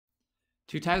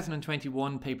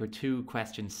2021 paper 2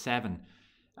 question 7.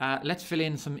 Let's fill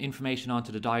in some information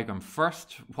onto the diagram.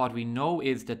 First, what we know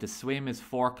is that the swim is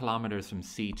 4 kilometers from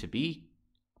C to B,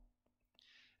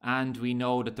 and we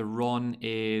know that the run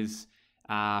is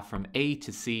from A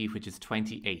to C, which is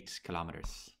 28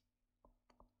 kilometers.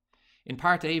 In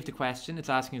part A of the question, it's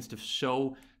asking us to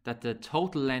show that the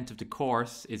total length of the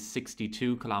course is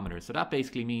 62 kilometers. So that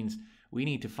basically means we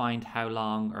need to find how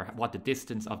long or what the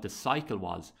distance of the cycle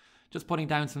was. Just putting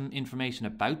down some information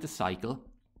about the cycle,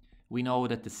 we know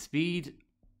that the speed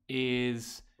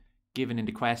is given in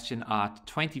the question at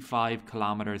 25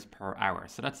 kilometers per hour.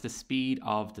 So that's the speed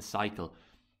of the cycle.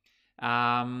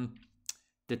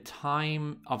 The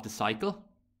time of the cycle,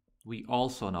 we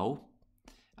also know,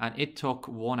 and it took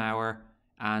 1 hour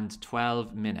and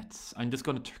 12 minutes. I'm just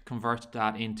going to convert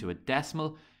that into a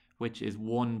decimal, which is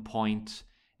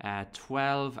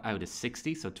 1.12 out of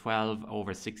 60, so 12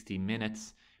 over 60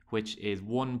 minutes, which is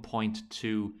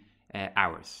 1.2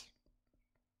 hours.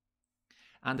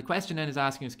 And the question then is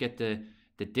asking us to get the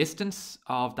distance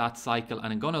of that cycle,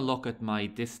 and I'm going to look at my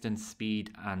distance,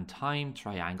 speed and time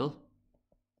triangle.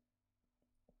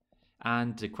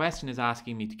 And the question is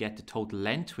asking me to get the total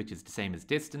length, which is the same as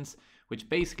distance, which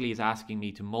basically is asking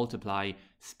me to multiply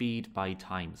speed by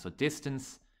time. So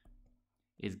distance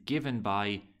is given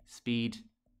by speed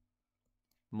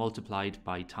multiplied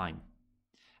by time.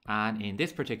 And in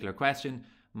this particular question,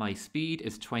 my speed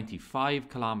is 25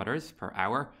 kilometers per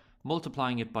hour,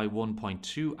 multiplying it by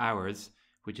 1.2 hours,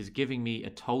 which is giving me a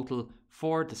total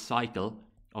for the cycle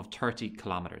of 30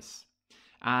 kilometers.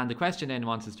 And the question then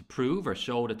wants us to prove or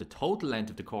show that the total length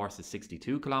of the course is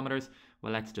 62 kilometers.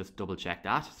 Well, let's just double check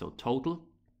that. So total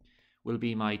will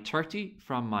be my 30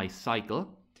 from my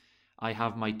cycle. I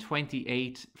have my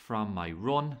 28 from my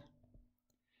run.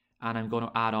 And I'm going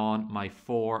to add on my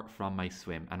 4 from my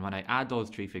swim. And when I add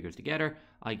those three figures together,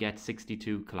 I get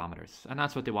 62 kilometers. And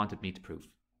that's what they wanted me to prove.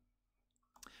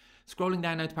 Scrolling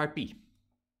down now to part B.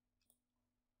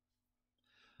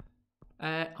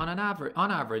 On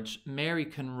average, Mary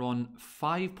can run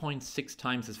 5.6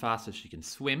 times as fast as she can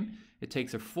swim. It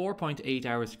takes her 4.8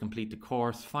 hours to complete the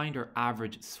course. Find her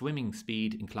average swimming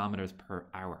speed in kilometers per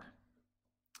hour.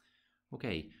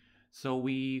 Okay, so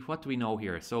what do we know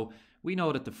here? So we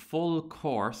know that the full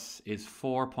course is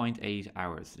 4.8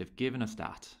 hours. They've given us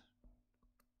that.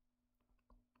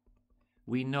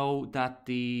 We know that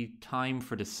the time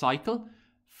for the cycle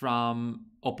from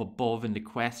up above in the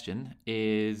question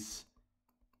is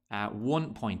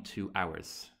 1.2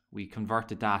 hours. We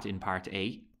converted that in part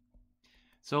A.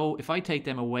 So if I take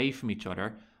them away from each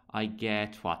other, I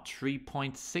get what,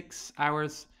 3.6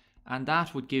 hours, and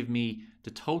that would give me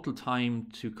the total time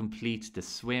to complete the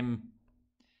swim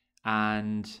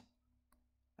and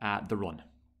the run.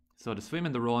 So the swim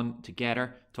and the run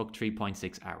together took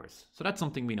 3.6 hours. So that's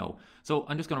something we know. So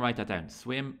I'm just going to write that down.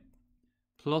 Swim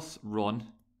plus run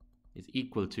is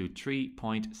equal to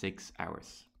 3.6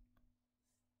 hours.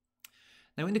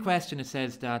 Now in the question it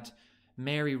says that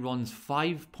Mary runs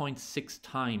 5.6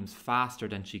 times faster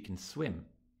than she can swim.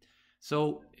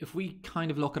 So if we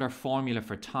kind of look at our formula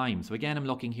for time, so again I'm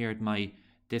looking here at my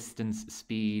distance,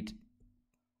 speed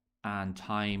and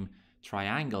time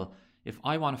triangle. If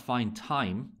I want to find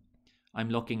time, I'm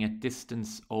looking at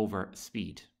distance over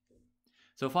speed.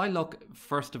 So if I look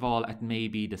first of all at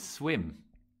maybe the swim,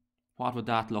 what would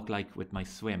that look like with my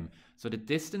swim? So the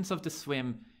distance of the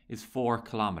swim is 4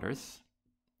 kilometers.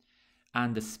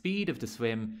 And the speed of the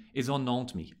swim is unknown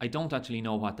to me. I don't actually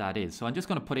know what that is. So I'm just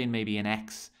going to put in maybe an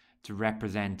X to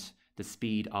represent the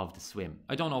speed of the swim.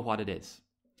 I don't know what it is.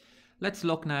 Let's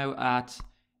look now at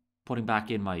putting back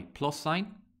in my plus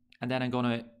sign. And then I'm going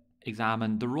to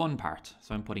examine the run part.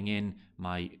 So I'm putting in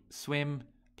my swim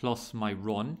plus my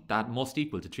run. That must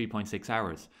equal to 3.6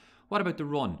 hours. What about the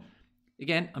run?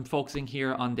 Again, I'm focusing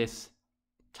here on this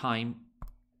time.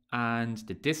 And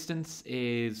the distance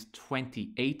is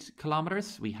 28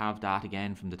 kilometers. We have that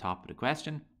again from the top of the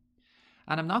question.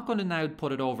 And I'm not going to now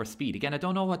put it over speed. Again, I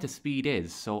don't know what the speed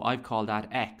is, so I've called that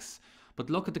X. But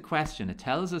look at the question. It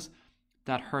tells us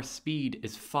that her speed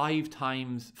is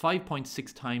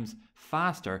 5.6 times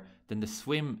faster than the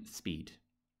swim speed.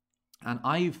 And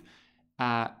I've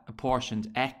apportioned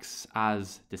X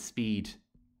as the speed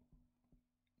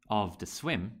of the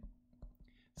swim.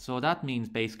 So that means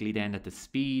basically then that the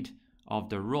speed of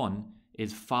the run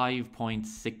is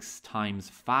 5.6 times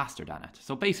faster than it.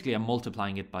 So basically I'm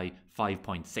multiplying it by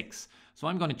 5.6. So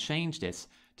I'm going to change this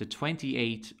to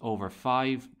 28 over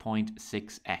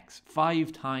 5.6x.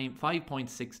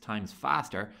 5.6 times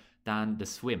faster than the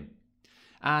swim.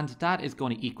 And that is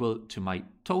going to equal to my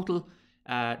total,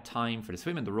 time for the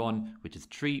swim and the run, which is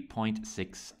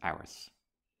 3.6 hours.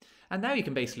 And now you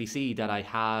can basically see that I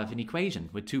have an equation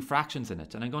with two fractions in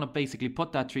it. And I'm going to basically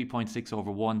put that 3.6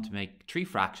 over 1 to make three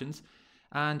fractions.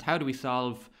 And how do we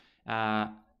solve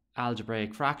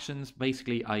algebraic fractions?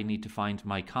 Basically, I need to find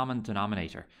my common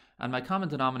denominator. And my common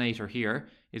denominator here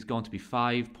is going to be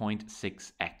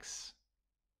 5.6x.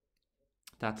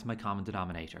 That's my common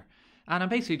denominator. And I'm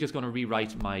basically just going to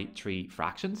rewrite my three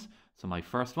fractions. So my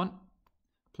first one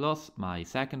plus my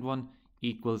second one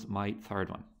equals my third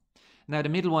one. Now the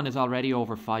middle one is already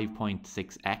over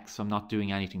 5.6x, so I'm not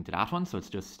doing anything to that one, so it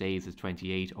just stays as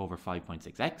 28 over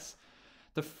 5.6x.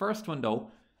 The first one though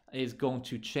is going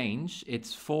to change.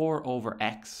 It's 4 over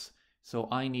x, so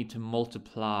I need to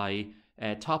multiply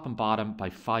top and bottom by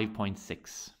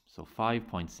 5.6. So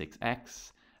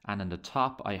 5.6x, and in the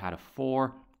top I had a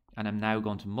 4, and I'm now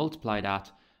going to multiply that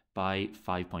by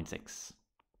 5.6.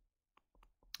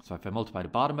 So if I multiply the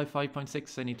bottom by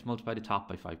 5.6, I need to multiply the top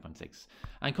by 5.6.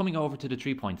 And coming over to the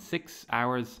 3.6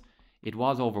 hours, it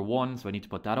was over 1, so I need to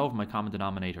put that over my common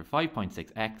denominator,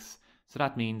 5.6x. So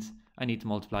that means I need to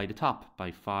multiply the top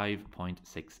by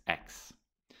 5.6x.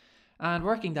 And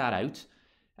working that out,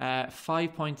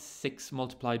 5.6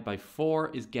 multiplied by 4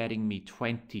 is getting me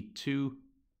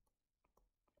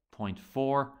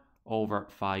 22.4 over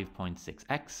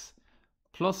 5.6x.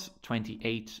 Plus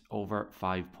 28 over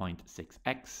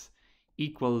 5.6x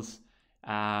equals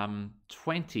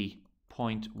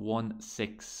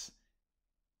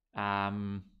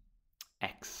 20.16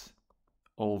 x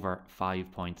over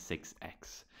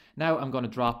 5.6x. Now I'm going to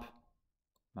drop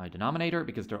my denominator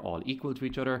because they're all equal to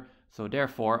each other. So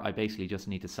therefore, I basically just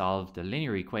need to solve the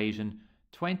linear equation.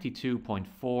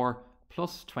 22.4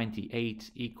 plus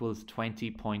 28 equals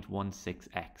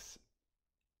 20.16x.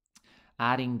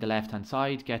 Adding the left-hand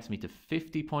side gets me to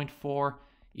 50.4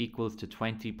 equals to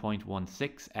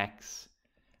 20.16x.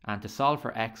 And to solve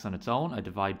for x on its own, I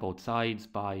divide both sides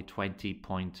by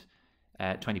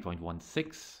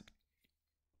 20.16,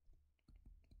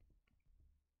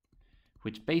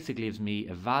 which basically gives me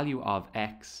a value of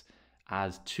x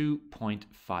as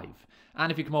 2.5.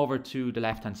 And if you come over to the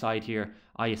left-hand side here,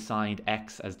 I assigned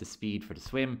x as the speed for the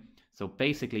swim. So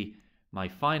basically, my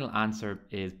final answer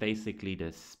is basically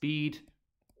the speed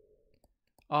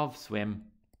of swim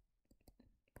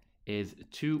is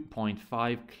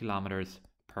 2.5 kilometers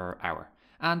per hour.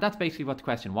 And that's basically what the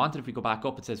question wanted. If we go back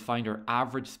up, it says find your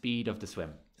average speed of the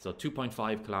swim. So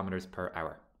 2.5 kilometers per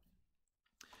hour.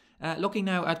 Looking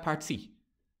now at part C.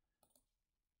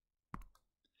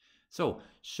 So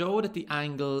show that the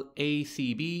angle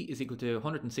ACB is equal to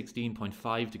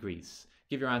 116.5 degrees.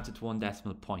 Give your answer to one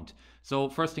decimal point. So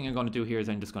first thing I'm going to do here is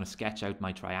I'm just going to sketch out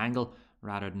my triangle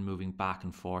rather than moving back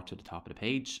and forth to the top of the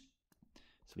page.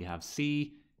 So we have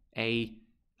C, A,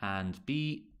 and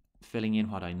B. Filling in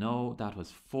what I know, that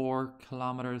was 4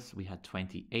 kilometers. We had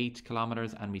 28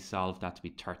 kilometers, and we solved that to be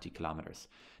 30 kilometers.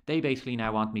 They basically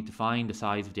now want me to find the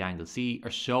size of the angle C,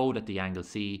 or show that the angle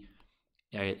C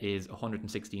is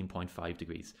 116.5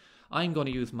 degrees. I'm going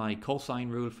to use my cosine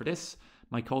rule for this.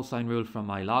 My cosine rule from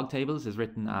my log tables is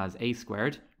written as a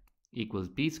squared equals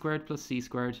b squared plus c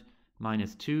squared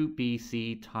minus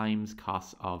 2bc times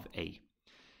cos of a.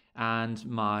 And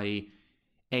my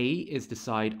a is the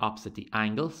side opposite the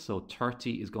angle, so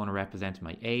 30 is going to represent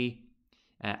my a.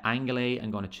 Angle A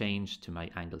I'm going to change to my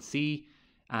angle C,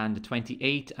 and the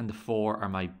 28 and the 4 are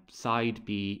my side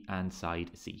B and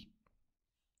side C.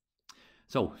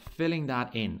 So filling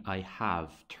that in, I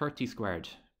have 30 squared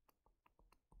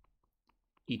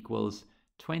equals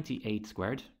 28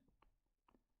 squared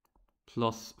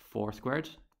plus 4 squared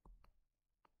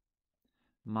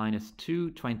minus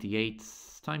 2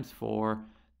 28s times 4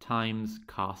 times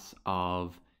cos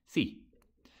of C.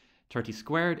 30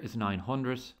 squared is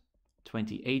 900,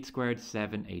 28 squared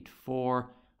 784,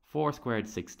 4 squared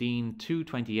 16, 2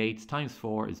 28s times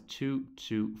 4 is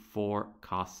 224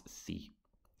 cos C.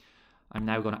 I'm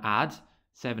now going to add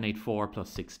 784 plus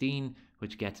 16,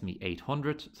 which gets me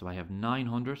 800. So I have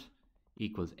 900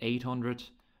 equals 800.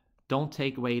 Don't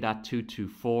take away that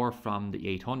 224 from the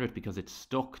 800 because it's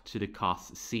stuck to the cos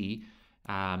C.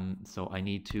 So I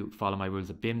need to follow my rules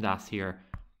of BIMDAS here.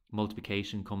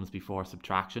 Multiplication comes before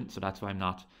subtraction, so that's why I'm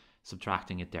not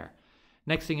subtracting it there.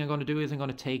 Next thing I'm going to do is I'm going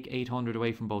to take 800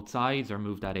 away from both sides, or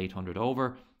move that 800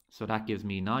 over. So that gives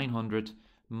me 900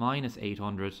 minus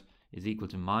 800 is equal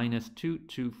to minus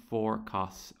 224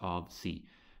 cos of C.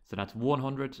 So that's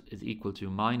 100 is equal to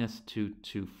minus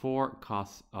 224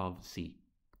 cos of C.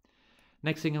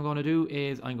 Next thing I'm going to do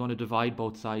is I'm going to divide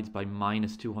both sides by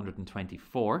minus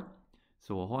 224.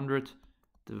 So 100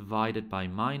 divided by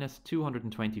minus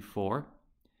 224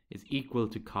 is equal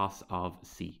to cos of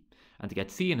c. And to get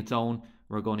c in its own,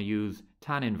 we're going to use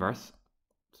tan inverse.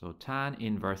 So tan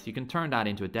inverse, you can turn that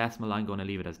into a decimal. I'm going to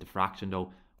leave it as the fraction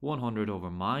though. 100 over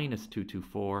minus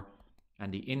 224.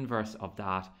 And the inverse of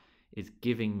that is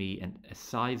giving me a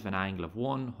size of an angle of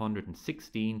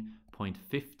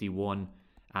 116.51.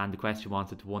 And the question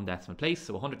wants it to one decimal place,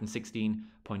 so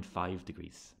 116.5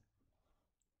 degrees.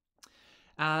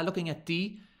 Looking at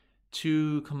D,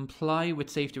 to comply with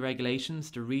safety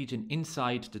regulations, the region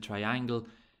inside the triangle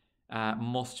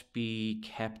must be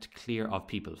kept clear of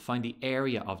people. Find the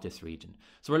area of this region.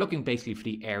 So we're looking basically for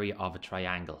the area of a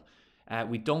triangle.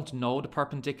 We don't know the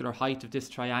perpendicular height of this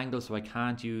triangle, so I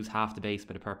can't use half the base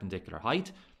by the perpendicular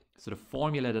height. So the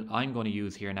formula that I'm going to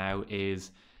use here now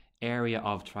is area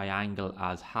of triangle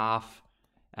as half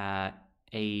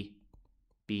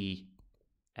AB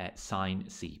sine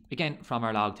C. Again, from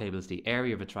our log tables, the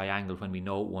area of a triangle when we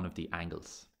know one of the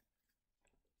angles.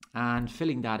 And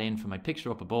filling that in from my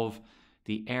picture up above,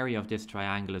 the area of this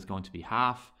triangle is going to be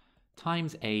half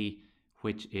times A,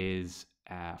 which is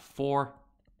 4,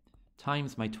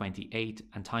 times my 28,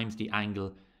 and times the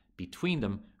angle between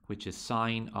them, which is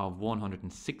sine of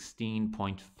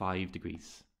 116.5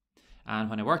 degrees. And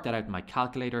when I work that out in my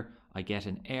calculator, I get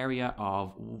an area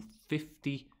of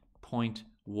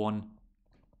 50.1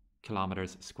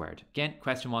 kilometers squared. Again,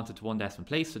 question wants it to one decimal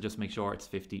place, so just make sure it's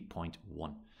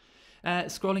 50.1.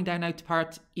 Scrolling down now to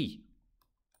part E.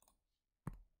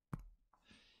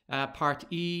 Part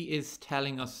E is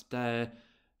telling us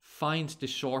find the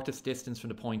shortest distance from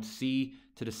the point C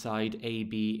to the side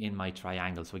AB in my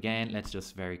triangle. So again, let's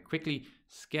just very quickly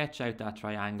sketch out that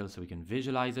triangle so we can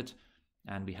visualize it.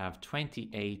 And we have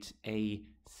 28A,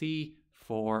 C,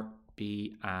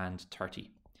 4B, and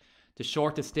 30. The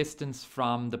shortest distance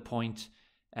from the point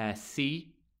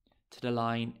C to the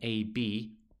line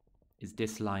AB is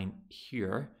this line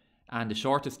here. And the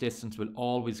shortest distance will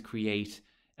always create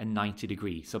a 90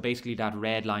 degree. So basically that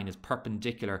red line is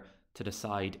perpendicular to the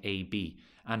side AB.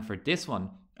 And for this one,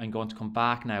 I'm going to come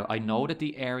back now. I know that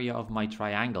the area of my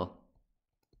triangle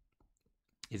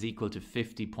is equal to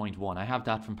 50.1. I have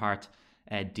that from part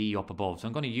D up above. So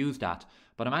I'm going to use that.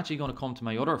 But I'm actually going to come to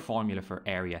my other formula for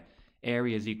area.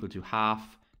 Area is equal to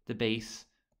half the base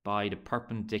by the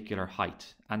perpendicular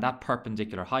height. And that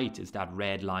perpendicular height is that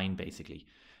red line basically.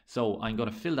 So I'm going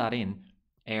to fill that in.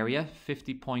 Area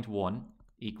 50.1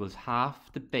 equals half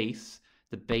the base.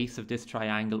 The base of this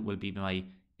triangle will be my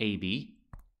AB,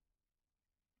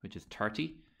 which is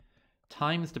 30,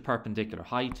 times the perpendicular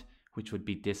height, which would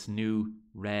be this new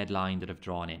red line that I've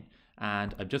drawn in.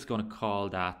 And I'm just going to call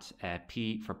that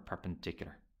P for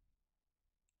perpendicular.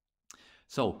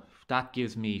 So that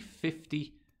gives me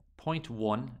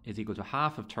 50.1 is equal to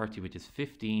half of 30, which is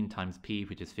 15, times P,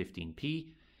 which is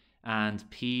 15P. And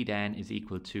P then is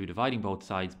equal to dividing both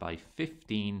sides by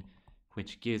 15,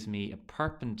 which gives me a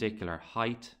perpendicular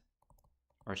height,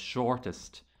 or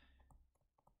shortest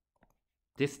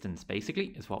distance basically,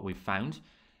 is what we've found,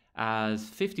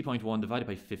 as 50.1 divided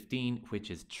by 15,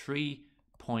 which is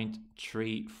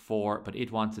 3.34, but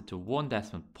it wants it to one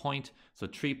decimal point, so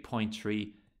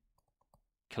 3.3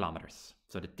 kilometers.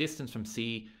 So the distance from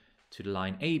C to the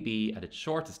line AB at its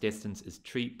shortest distance is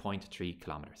 3.3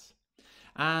 kilometers.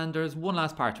 And there's one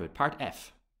last part to it, part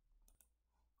F.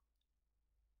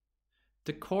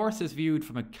 The course is viewed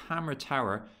from a camera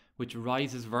tower which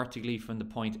rises vertically from the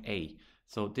point A.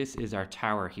 So this is our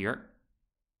tower here.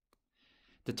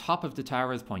 The top of the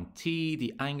tower is point T.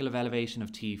 The angle of elevation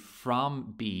of T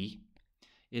from B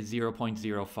is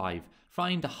 0.05.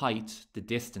 Find the height, the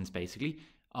distance basically,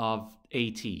 of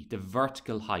AT, the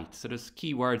vertical height. So there's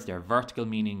key words there. Vertical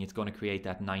meaning it's going to create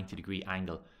that 90 degree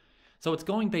angle. So it's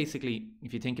going basically,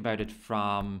 if you think about it,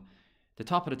 from the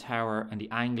top of the tower, and the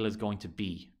angle is going to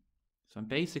B. So I'm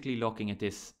basically looking at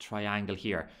this triangle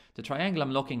here. The triangle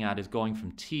I'm looking at is going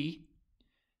from T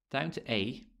down to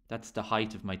A. That's the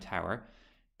height of my tower.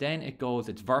 Then it goes,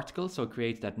 it's vertical, so it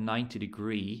creates that 90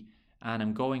 degree. And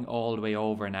I'm going all the way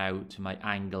over now to my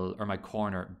angle, or my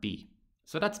corner B.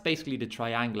 So that's basically the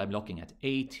triangle I'm looking at,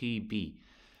 ATB.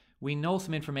 We know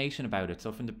some information about it.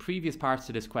 So from the previous parts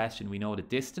to this question, we know the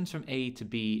distance from A to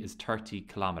B is 30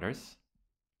 kilometers.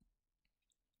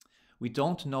 We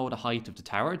don't know the height of the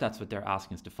tower. That's what they're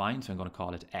asking us to find, so I'm going to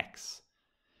call it X.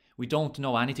 We don't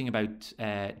know anything about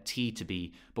T to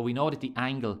B, but we know that the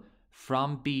angle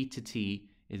from B to T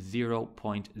is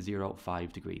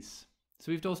 0.05 degrees. So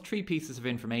we have those three pieces of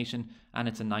information, and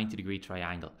it's a 90 degree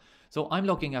triangle. So I'm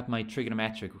looking at my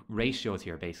trigonometric ratios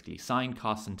here, basically, sine,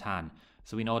 cos, and tan.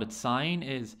 So we know that sine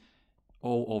is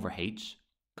O over H,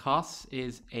 cos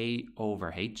is A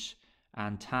over H,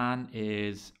 and tan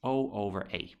is O over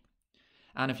A.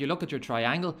 And if you look at your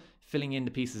triangle, filling in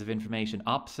the pieces of information,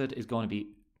 opposite is going to be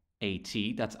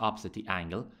AT, that's opposite the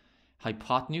angle.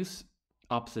 Hypotenuse,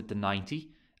 opposite the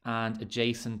 90, and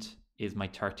adjacent is my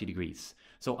 30 degrees.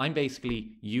 So I'm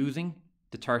basically using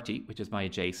the 30, which is my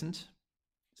adjacent.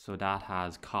 So that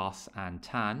has cos and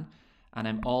tan. And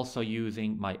I'm also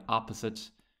using my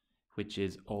opposite, which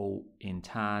is O in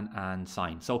tan and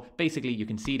sine. So basically you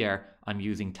can see there, I'm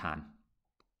using tan.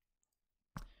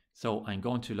 So I'm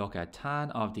going to look at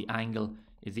tan of the angle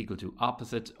is equal to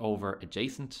opposite over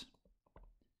adjacent,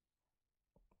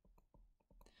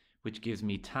 which gives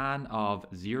me tan of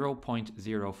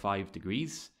 0.05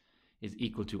 degrees is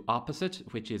equal to opposite,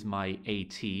 which is my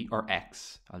AT, or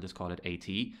X, I'll just call it AT,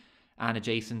 and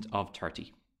adjacent of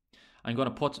 30. I'm going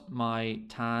to put my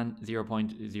tan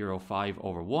 0.05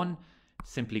 over 1,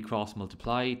 simply cross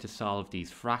multiply to solve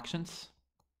these fractions.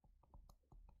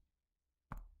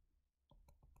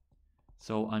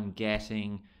 So I'm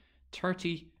getting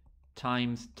 30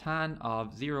 times tan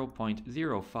of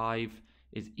 0.05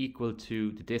 is equal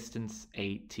to the distance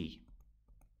AT.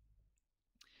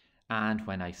 And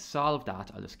when I solve that,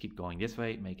 I'll just keep going this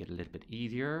way, make it a little bit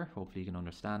easier. Hopefully you can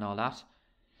understand all that.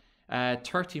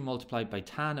 30 multiplied by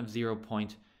tan of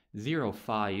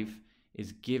 0.05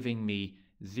 is giving me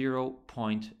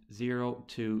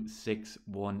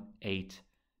 0.02618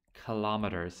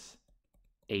 kilometers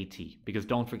AT, because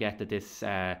don't forget that this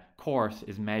course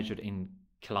is measured in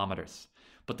kilometers.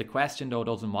 But the question though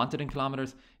doesn't want it in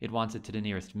kilometers, it wants it to the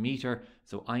nearest meter.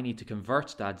 So I need to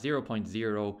convert that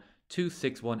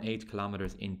 0.02618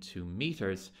 kilometers into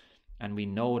meters. And we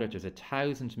know that there's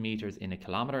 1,000 meters in a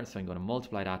kilometer. So I'm going to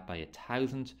multiply that by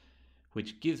 1,000,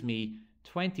 which gives me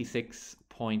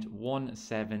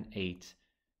 26.178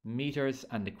 meters.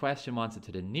 And the question wants it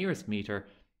to the nearest meter,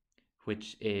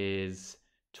 which is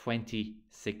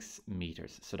 26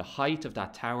 meters. So the height of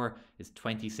that tower is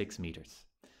 26 meters.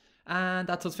 And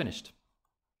that's us finished.